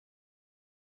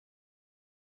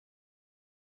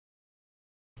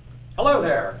Hello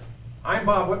there, I'm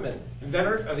Bob Whitman,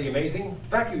 inventor of the amazing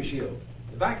Vac-U-Shield.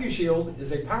 The Vac-U-Shield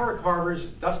is a power carver's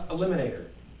dust eliminator. It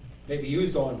may be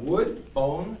used on wood,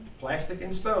 bone, plastic,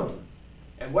 and stone.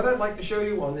 And what I'd like to show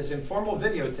you on this informal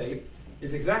videotape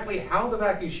is exactly how the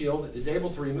Vac-U-Shield is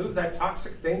able to remove that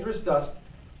toxic, dangerous dust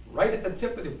right at the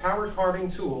tip of the power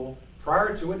carving tool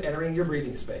prior to it entering your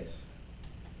breathing space.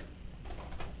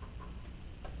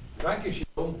 The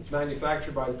Vac-U-Shield is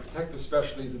manufactured by the Protective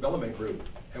Specialties Development Group.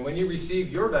 And when you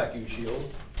receive your Vac-U-Shield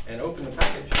and open the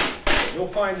package, you'll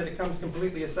find that it comes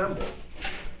completely assembled.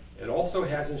 It also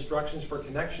has instructions for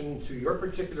connection to your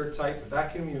particular type of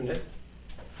vacuum unit.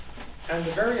 And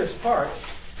the various parts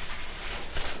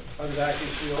of the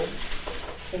Vac-U-Shield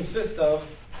consist of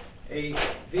a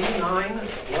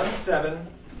V917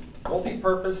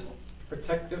 multi-purpose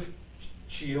protective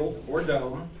shield or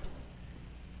dome,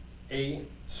 a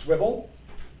swivel,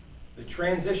 the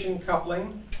transition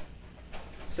coupling,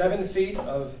 7 feet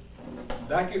of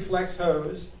Vac-U-Flex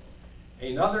hose,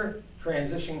 another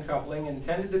transition coupling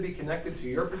intended to be connected to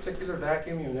your particular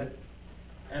vacuum unit,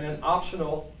 and an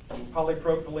optional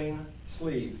polypropylene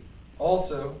sleeve,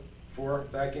 also for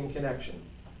vacuum connection.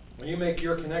 When you make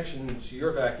your connection to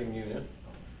your vacuum unit,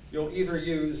 you'll either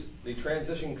use the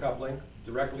transition coupling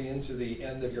directly into the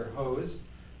end of your hose,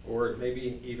 or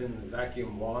maybe even the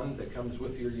vacuum wand that comes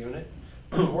with your unit,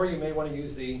 or you may want to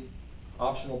use the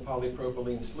optional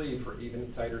polypropylene sleeve for even a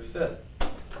tighter fit.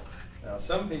 Now,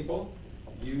 some people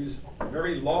use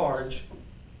very large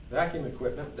vacuum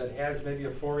equipment that has maybe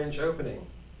a 4-inch opening.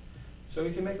 So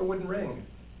you can make a wooden ring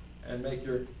and make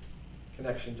your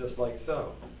connection just like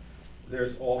so.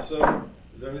 There's also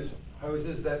those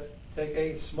hoses that take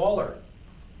a smaller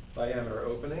diameter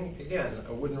opening. Again,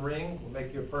 a wooden ring will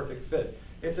make you a perfect fit.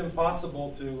 It's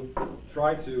impossible to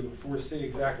try to foresee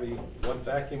exactly what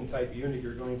vacuum type unit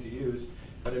you're going to use,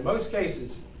 but in most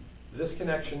cases, this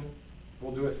connection will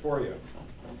do it for you.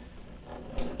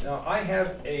 Now, I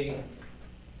have a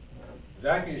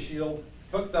Vac-U-Shield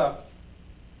hooked up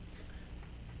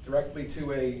directly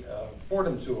to a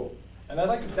Fordham tool, and I'd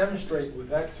like to demonstrate with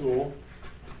that tool.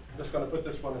 I'm just going to put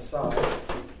this one aside. As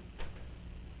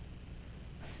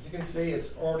you can see, it's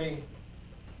already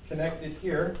connected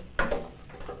here.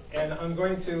 And I'm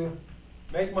going to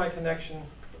make my connection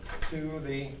to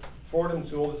the Fordham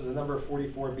tool. This is a number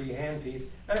 44B handpiece,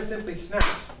 and it simply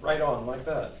snaps right on like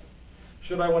that.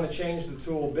 Should I want to change the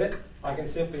tool bit, I can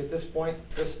simply at this point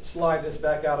just slide this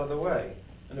back out of the way.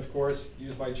 And of course,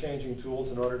 use my changing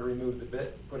tools in order to remove the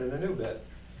bit and put in a new bit.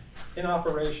 In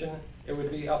operation, it would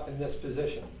be up in this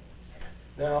position.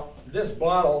 Now, this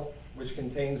bottle, which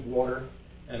contains water,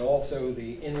 and also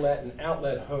the inlet and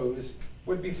outlet hose,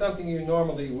 would be something you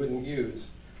normally wouldn't use.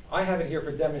 I have it here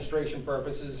for demonstration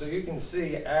purposes, so you can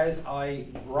see as I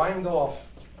grind off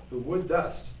the wood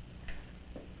dust,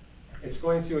 it's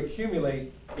going to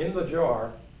accumulate in the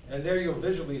jar, and there you'll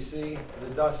visually see the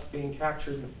dust being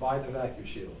captured by the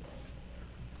Vac-U-Shield.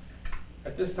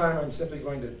 At this time, I'm simply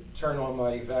going to turn on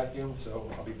my vacuum,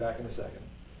 so I'll be back in a second.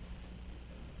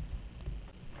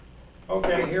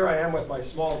 Okay, here I am with my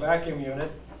small vacuum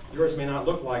unit. Yours may not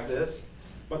look like this,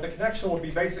 but the connection will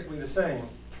be basically the same.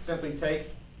 Simply take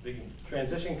the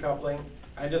transition coupling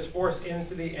and just force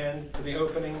into the end to the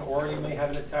opening, or you may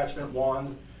have an attachment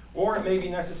wand, or it may be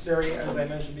necessary, as I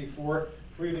mentioned before,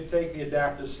 for you to take the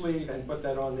adapter sleeve and put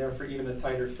that on there for even a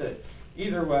tighter fit.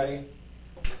 Either way,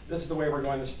 this is the way we're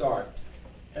going to start.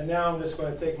 And now I'm just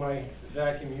going to take my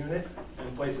vacuum unit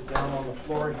and place it down on the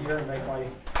floor here and make my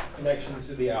connection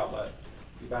to the outlet.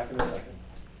 Be back in a second.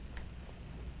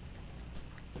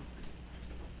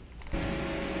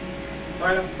 All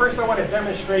right, first I want to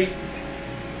demonstrate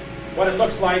what it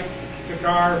looks like to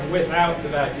carve without the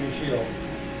Vac-U-Shield.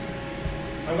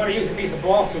 I'm going to use a piece of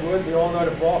balsa wood. We all know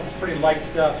that balsa is pretty light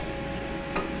stuff.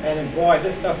 And boy,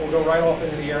 this stuff will go right off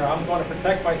into the air. I'm going to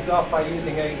protect myself by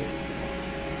using a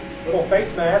little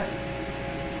face mask,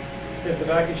 since the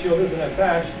Vac-U-Shield isn't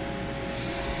attached.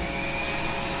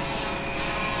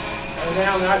 And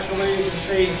now naturally you can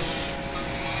see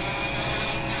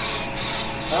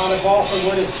how the balsa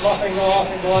wood is fluffing off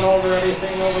and going over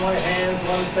everything, over my hands,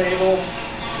 on the table.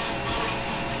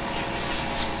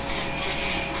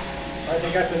 I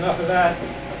think that's enough of that.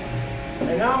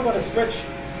 And now I'm going to switch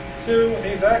to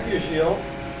a Vac-U-Shield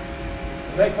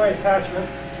and make my attachment.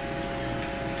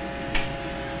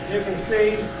 As you can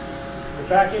see, the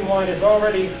vacuum line is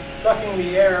already sucking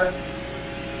the air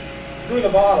through the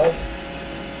bottle,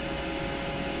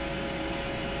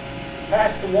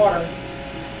 past the water.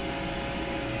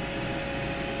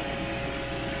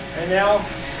 And now,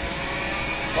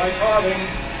 by carving,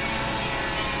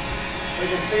 we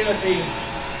can see that the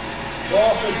will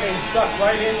also be stuck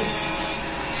right in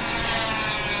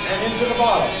and into the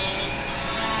bottom.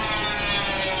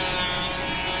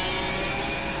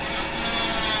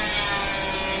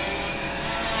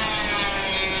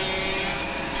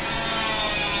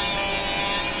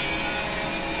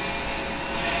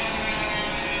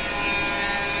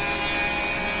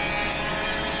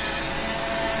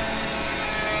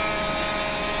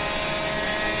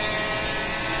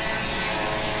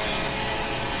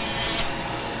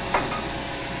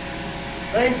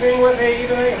 Same thing with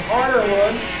even a harder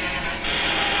wood,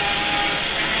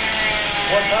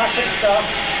 more toxic stuff.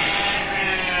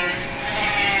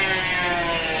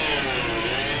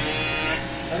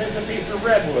 And it's a piece of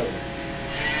redwood.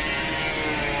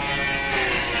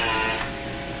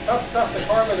 Tough stuff to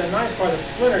carve with a knife by the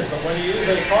splinters, but when you use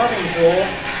a carving tool,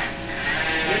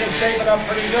 you can shape it up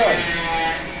pretty good.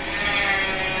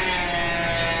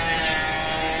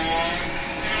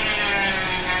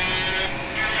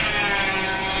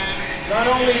 Not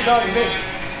only does this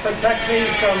protect me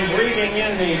from breathing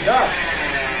in the dust,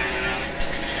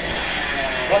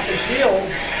 but the shield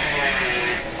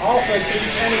also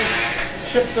keeps any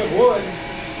chips of wood,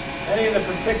 any of the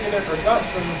particulate or dust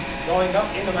from going up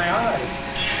into my eyes.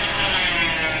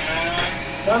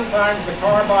 Sometimes the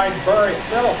carbide burr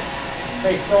itself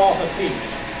may throw off a piece.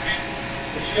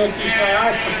 The shield keeps my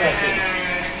eyes protected.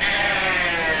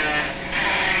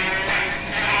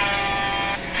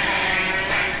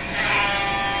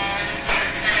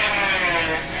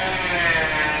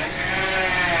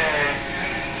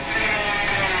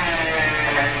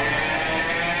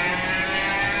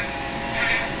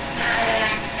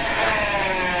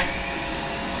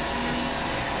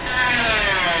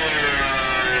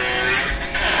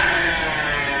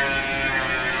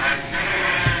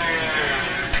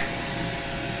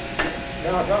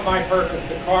 Now, it's not my purpose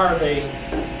to carve a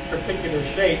particular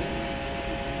shape,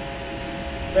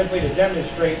 simply to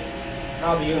demonstrate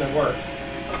how the unit works.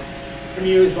 It can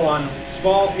be used on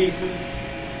small pieces,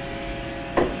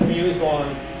 it can be used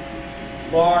on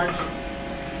large,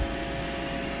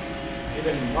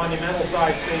 even monumental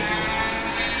sized pieces.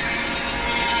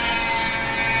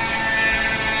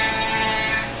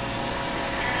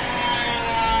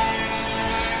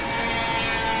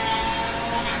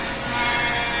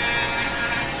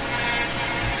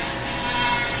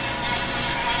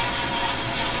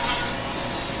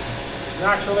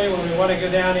 Naturally, when we want to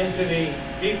go down into the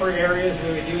deeper areas,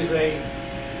 we would use a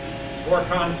more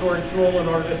contoured tool in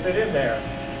order to fit in there.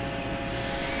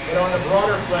 But on the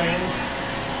broader planes,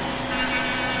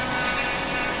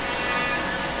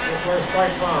 this works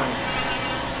quite fine.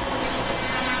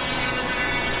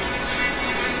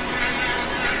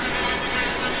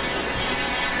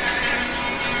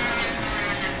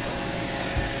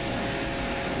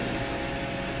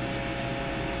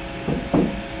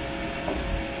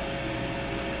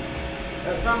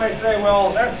 Some may say,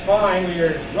 well, that's fine when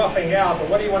you're roughing out, but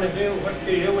what do you want to do? What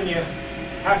do you do when you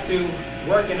have to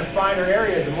work in the finer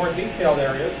areas and more detailed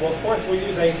areas? Well, of course, we'll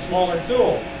use a smaller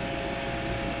tool.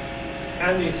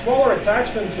 And the smaller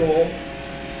attachment tool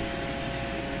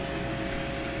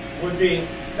would be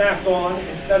snapped on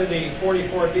instead of the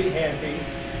 44B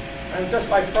handpiece. And just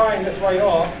by prying this right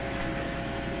off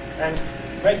and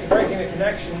breaking the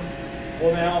connection,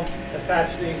 we'll now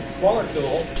attach the smaller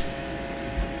tool.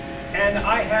 And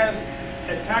I have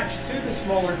attached to the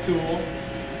smaller tool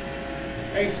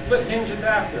a split hinge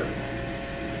adapter.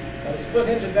 Now, the split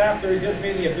hinge adapter gives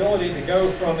me the ability to go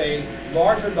from a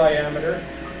larger diameter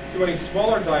to a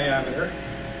smaller diameter.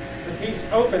 The piece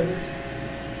opens,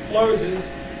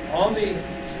 closes on the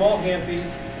small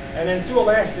handpiece, and then two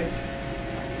elastics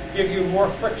give you more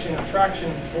friction,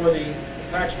 traction for the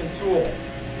attachment tool.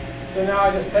 So now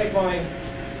I just take my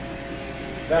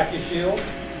Vac-U-Shield,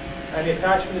 and the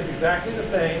attachment is exactly the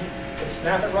same. Just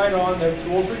snap it right on, no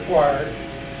tools required.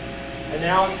 And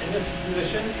now in this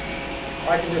position,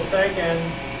 I can just take and,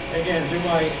 again, do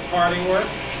my carving work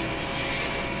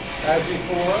as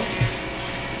before.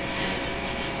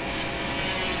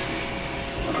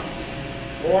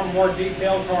 More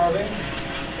detailed carving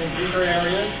in deeper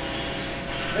areas.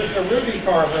 This is a ruby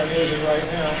carver I'm using right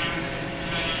now.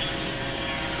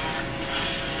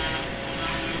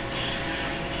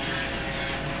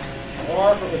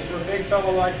 Or if it was for a big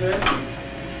fellow like this,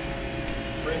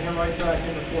 bring him right back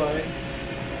into play.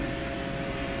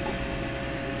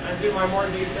 And do my more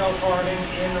detailed carving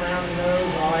in and around the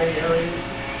nose, eye areas.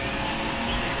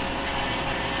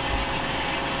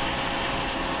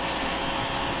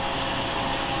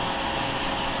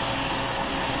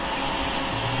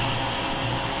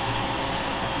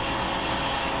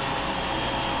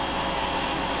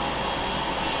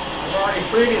 I've already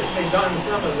previously done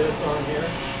some of this on here.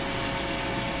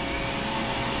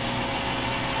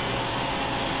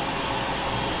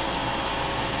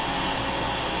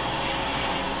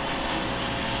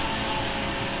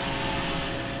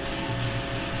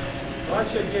 So that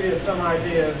should give you some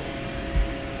idea of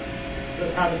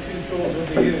just how the two tools will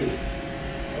be used.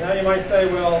 And now you might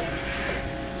say, well,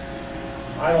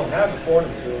 I don't have a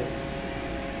Fordham tool.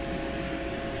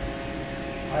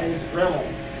 I use Dremel.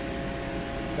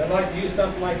 I'd like to use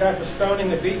something like that for stoning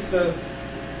the beaks of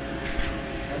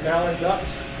mallard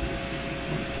ducks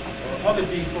or other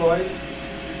decoys.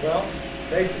 Well,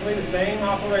 basically the same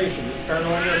operation. Just turn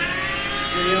on the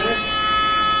unit,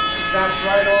 it snaps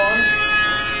right on,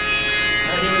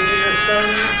 and you would do your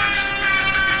stoning.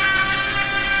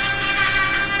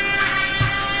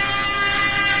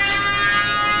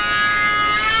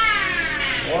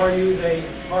 Or use a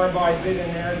carbide bit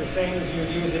in there, the same as you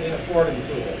would use it in a Fordham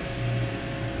tool.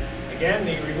 Again,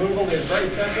 the removal is very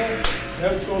simple.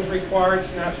 No tools required,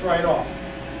 snaps right off.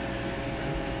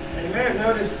 And you may have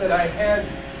noticed that I had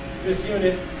this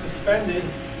unit suspended.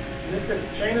 This is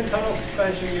a chain and tunnel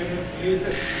suspension unit. We use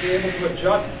this to be able to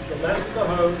adjust the length of the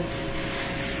hose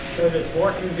so that it's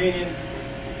more convenient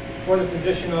for the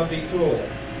position of the tool.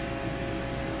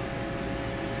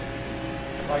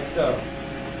 Like so.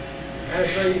 And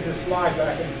it's very easy to slide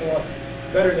back and forth,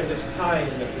 better than just tying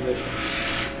in the position.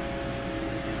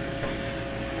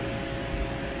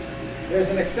 There's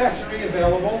an accessory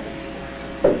available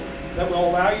that will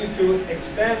allow you to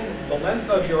extend the length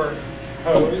of your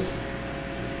hose.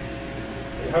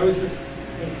 The hoses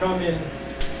can come in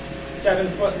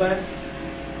 7-foot lengths,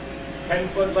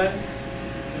 10-foot lengths,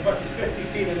 up to 50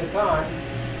 feet at a time.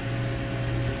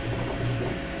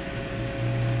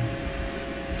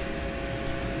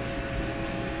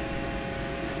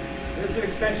 This is an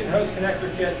extension hose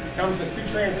connector kit. It comes with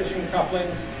 2 transition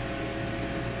couplings,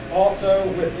 also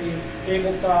with these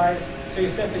cable ties. So you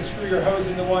simply screw your hose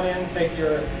into one end, take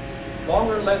your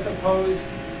longer length of hose,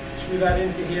 screw that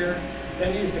into here,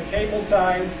 then use the cable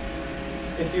ties,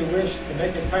 if you wish, to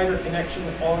make a tighter connection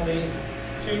on the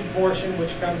tube portion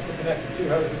which comes to connect the 2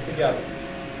 hoses together.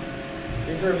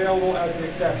 These are available as an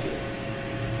accessory.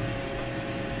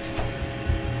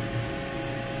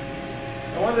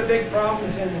 Now, one of the big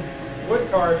problems in wood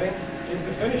carving is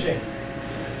the finishing.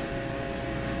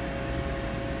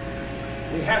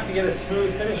 We have to get a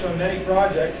smooth finish on many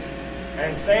projects,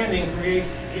 and sanding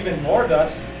creates even more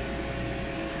dust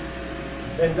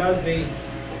than does the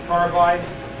carbide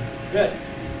bit.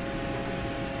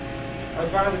 I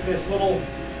found that this little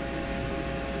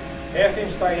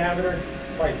 1/2-inch diameter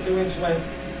by 2-inch length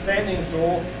sanding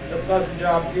tool just does the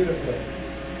job beautifully.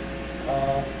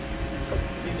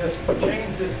 You just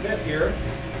change this bit here.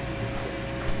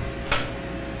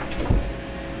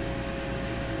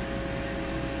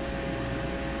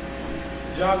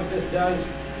 The job that this does,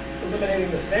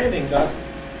 eliminating the sanding dust,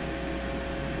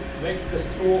 makes this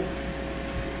tool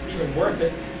even worth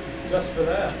it just for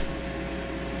that.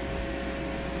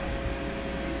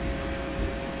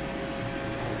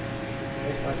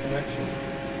 Make my connection.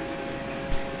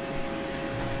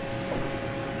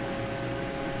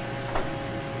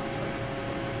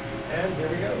 And here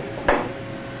we go.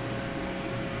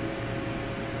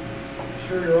 I'm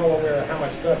sure you're all aware of how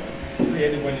much dust is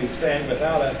created when you sand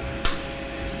without a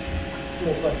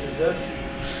tool such as this.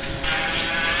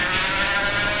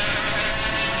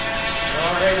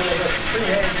 All right, with a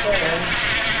freehand sand.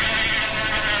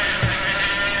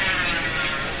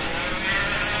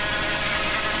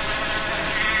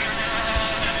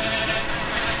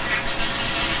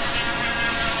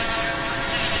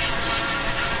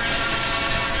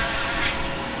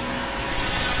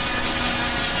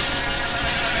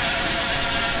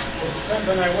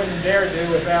 Something I wouldn't dare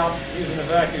do without using a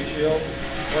Vac-U-Shield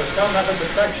or some other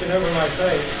protection over my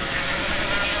face.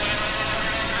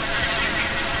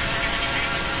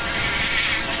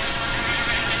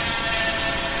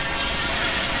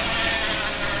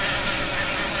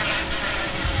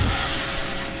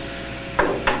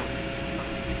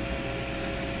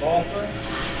 Balsa.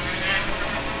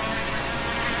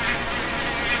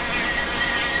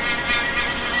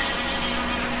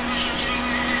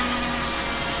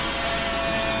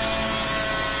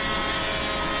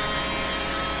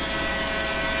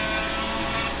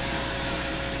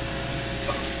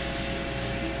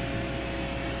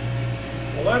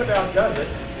 Well, that about does it.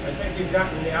 I think you've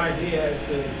gotten the idea as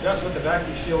to just what the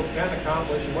Vac-U-Shield can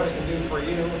accomplish and what it can do for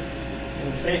you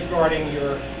in safeguarding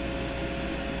your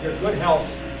good health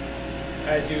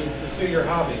as you pursue your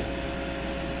hobby.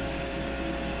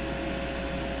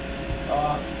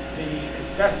 The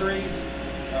accessories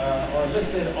are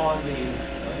listed on the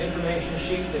information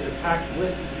sheet that is packed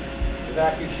with the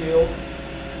Vac-U-Shield.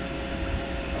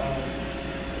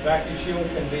 The Vac-U-Shield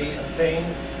can be obtained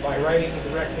by writing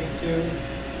directly to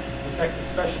Protective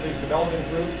Specialties Development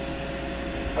Group,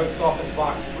 Post Office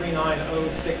Box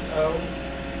 39060,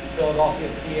 Philadelphia,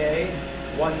 PA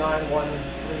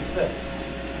 19136.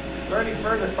 If there are any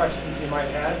further questions you might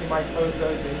have, you might pose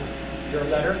those in your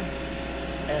letter,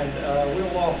 and we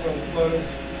will also enclose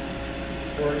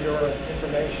for your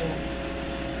information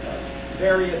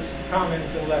various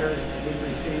comments and letters that we've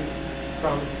received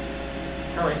from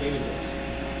current users.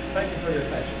 Thank you for your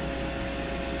attention.